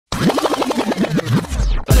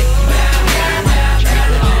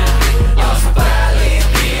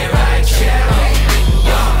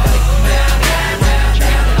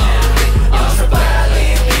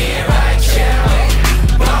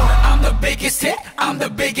biggest hit. I'm the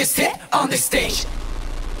biggest hit on the stage.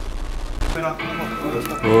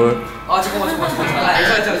 뭘? 아 잠깐만.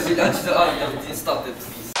 진짜 stop that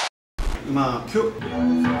please. 음악 큐.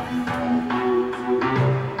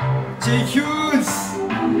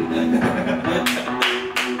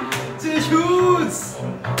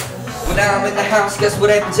 When I'm in the house, guess what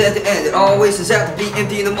happens at the end? It always is out to be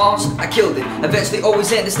empty the most. I killed it. Eventually,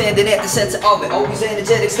 always understanding at the center of it. Always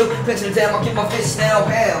energetic, still clenching down. I keep my fists now.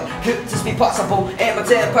 Hell, could this be possible? Am I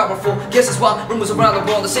damn powerful? Guess that's why rumors around the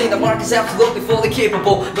world are saying the mark is absolutely fully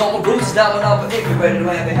capable. Normal rules is down and up, but if you're ready to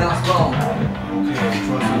have a house blown.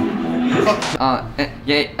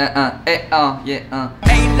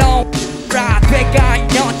 Ain't no 되가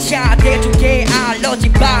여차 대중계 알러지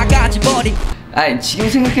바가지 버리. 아니 지금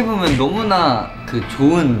생각해보면 너무나 그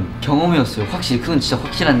좋은 경험이었어요. 확실히 그건 진짜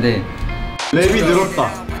확실한데 랩이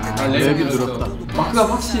늘었다. 랩이 늘었다.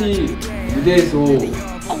 마크가 확실히 무대에서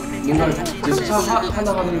뭔가를 제스처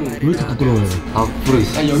하나 하는. 왜 이렇게 부끄러워요? 아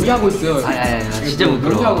부끄러있어. 아니 연기하고 있어요. 아니 진짜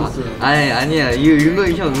부끄러워. 연기하고 있어요. 아니야 이거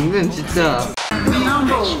형 은근 진짜.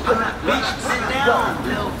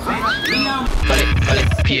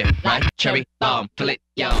 체리밤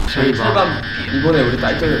이번에 우리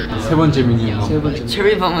타이틀 세 번째 미니어.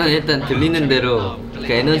 체리밤은 일단 들리는 대로 그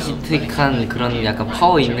에너지틱한 그런 약간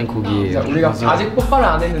파워 있는 곡이에요. 우리가 아직 폭발을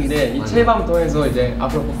안 했는데 이 체리밤 통해서 이제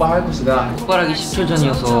앞으로 폭발할 것이다. 폭발하기 10초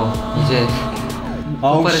전이어서 이제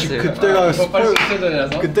폭발했어요. 그때가 폭발 10초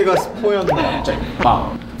전이라서. 그때가 스포였나?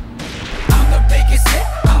 빵. I'm the biggest hit.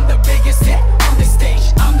 I'm the biggest hit on the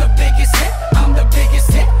stage. I'm the biggest hit. I'm the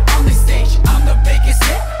biggest hit on the stage. I'm the biggest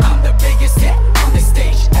hit. I'm the biggest hit on the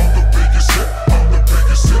stage. I'm the biggest hit. I'm the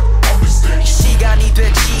biggest hit on the stage. 시간이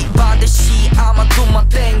되지 반드시 아마 도만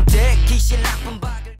땡땡 기신 나쁜 밤